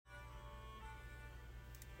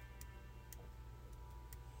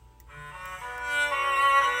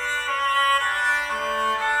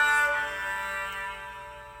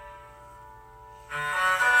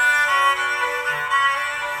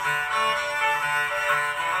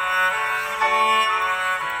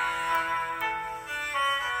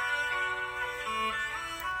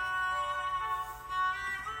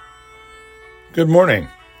Good morning.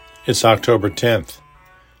 It's October 10th,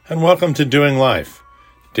 and welcome to Doing Life,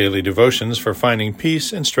 daily devotions for finding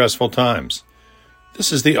peace in stressful times.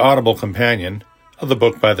 This is the audible companion of the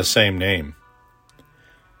book by the same name.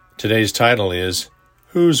 Today's title is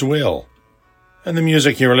Whose Will? And the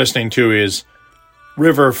music you're listening to is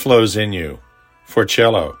River Flows in You for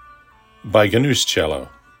Cello by Ganush Cello.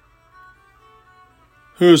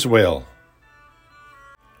 Whose will?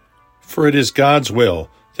 For it is God's will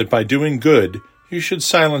that by doing good you should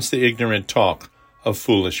silence the ignorant talk of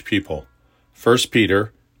foolish people. 1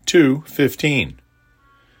 Peter 2:15.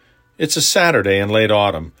 It's a Saturday in late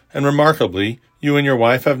autumn, and remarkably, you and your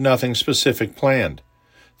wife have nothing specific planned.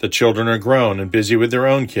 The children are grown and busy with their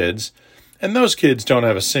own kids, and those kids don't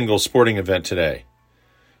have a single sporting event today.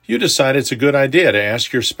 You decide it's a good idea to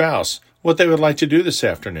ask your spouse what they would like to do this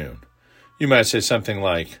afternoon. You might say something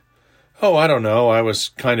like, "Oh, I don't know, I was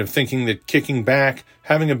kind of thinking that kicking back,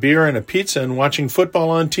 having a beer and a pizza and watching football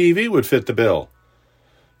on TV would fit the bill."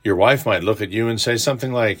 Your wife might look at you and say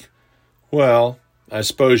something like, "Well, I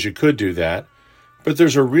suppose you could do that, but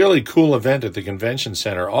there's a really cool event at the convention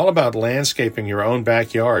center all about landscaping your own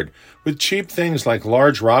backyard with cheap things like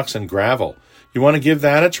large rocks and gravel. You want to give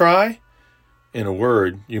that a try?" In a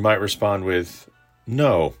word, you might respond with,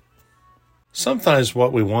 "No." Sometimes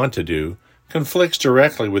what we want to do conflicts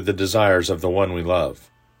directly with the desires of the one we love.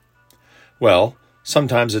 Well,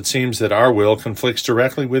 sometimes it seems that our will conflicts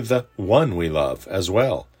directly with the one we love as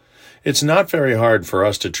well. It's not very hard for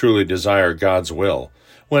us to truly desire God's will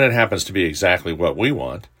when it happens to be exactly what we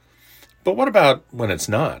want. But what about when it's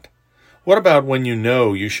not? What about when you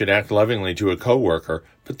know you should act lovingly to a coworker,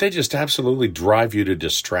 but they just absolutely drive you to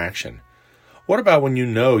distraction? What about when you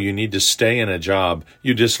know you need to stay in a job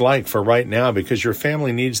you dislike for right now because your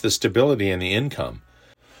family needs the stability and the income?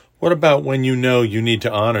 What about when you know you need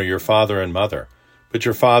to honor your father and mother, but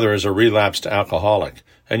your father is a relapsed alcoholic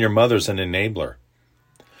and your mother's an enabler?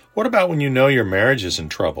 What about when you know your marriage is in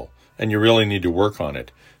trouble and you really need to work on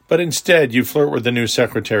it, but instead you flirt with the new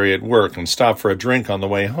secretary at work and stop for a drink on the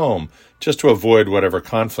way home just to avoid whatever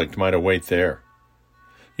conflict might await there?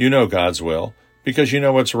 You know God's will because you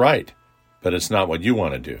know what's right, but it's not what you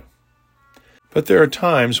want to do. But there are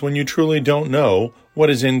times when you truly don't know what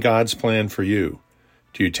is in God's plan for you.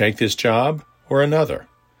 Do you take this job or another?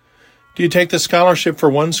 Do you take the scholarship for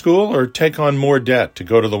one school or take on more debt to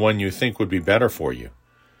go to the one you think would be better for you?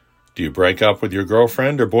 Do you break up with your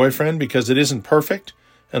girlfriend or boyfriend because it isn't perfect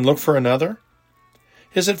and look for another?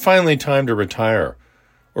 Is it finally time to retire,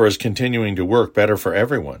 or is continuing to work better for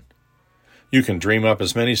everyone? You can dream up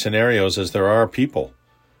as many scenarios as there are people.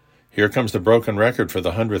 Here comes the broken record for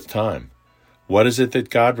the 100th time. What is it that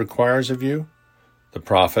God requires of you? The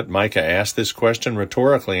prophet Micah asked this question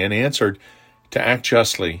rhetorically and answered, to act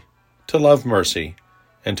justly, to love mercy,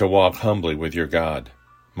 and to walk humbly with your God.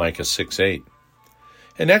 Micah 6:8.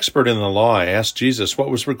 An expert in the law asked Jesus what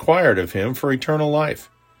was required of him for eternal life.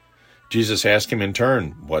 Jesus asked him in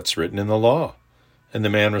turn, "What's written in the law?" And the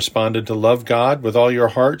man responded, to love God with all your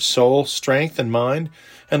heart, soul, strength, and mind,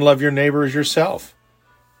 and love your neighbor as yourself.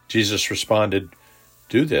 Jesus responded,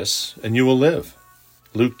 "Do this, and you will live."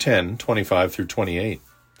 Luke 10:25-28.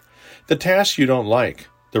 The task you don't like,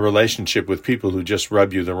 the relationship with people who just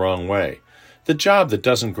rub you the wrong way, the job that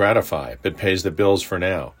doesn't gratify but pays the bills for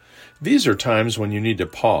now, these are times when you need to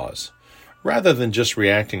pause, rather than just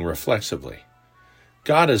reacting reflexively.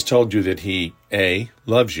 God has told you that He, A,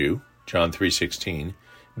 loves you, John 3:16,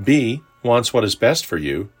 B, wants what is best for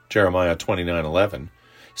you, Jeremiah 29:11,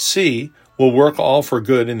 C, will work all for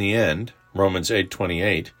good in the end, Romans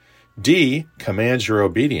 8:28, D, commands your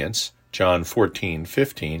obedience, John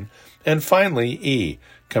 14:15, and finally, E,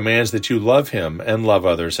 commands that you love Him and love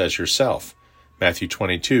others as yourself, Matthew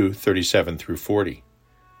 22:37-40.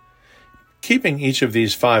 Keeping each of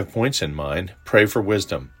these 5 points in mind, pray for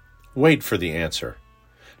wisdom. Wait for the answer.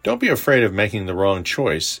 Don't be afraid of making the wrong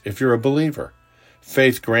choice if you're a believer.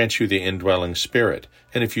 Faith grants you the indwelling Spirit,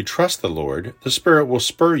 and if you trust the Lord, the Spirit will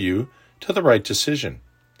spur you to the right decision.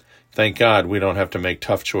 Thank God we don't have to make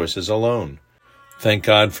tough choices alone. Thank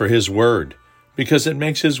God for His Word, because it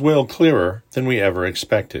makes His will clearer than we ever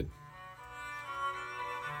expected.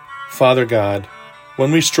 Father God,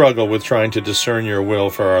 when we struggle with trying to discern your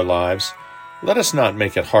will for our lives, let us not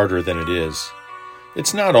make it harder than it is.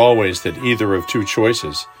 It's not always that either of two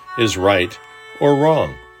choices is right or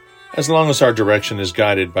wrong, as long as our direction is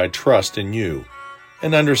guided by trust in you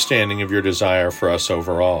and understanding of your desire for us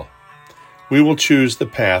overall. We will choose the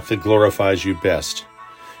path that glorifies you best,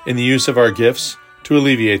 in the use of our gifts to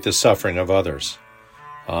alleviate the suffering of others.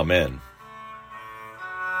 Amen.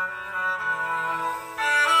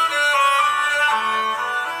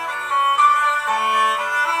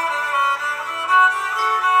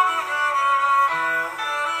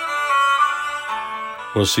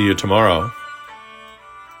 We'll see you tomorrow.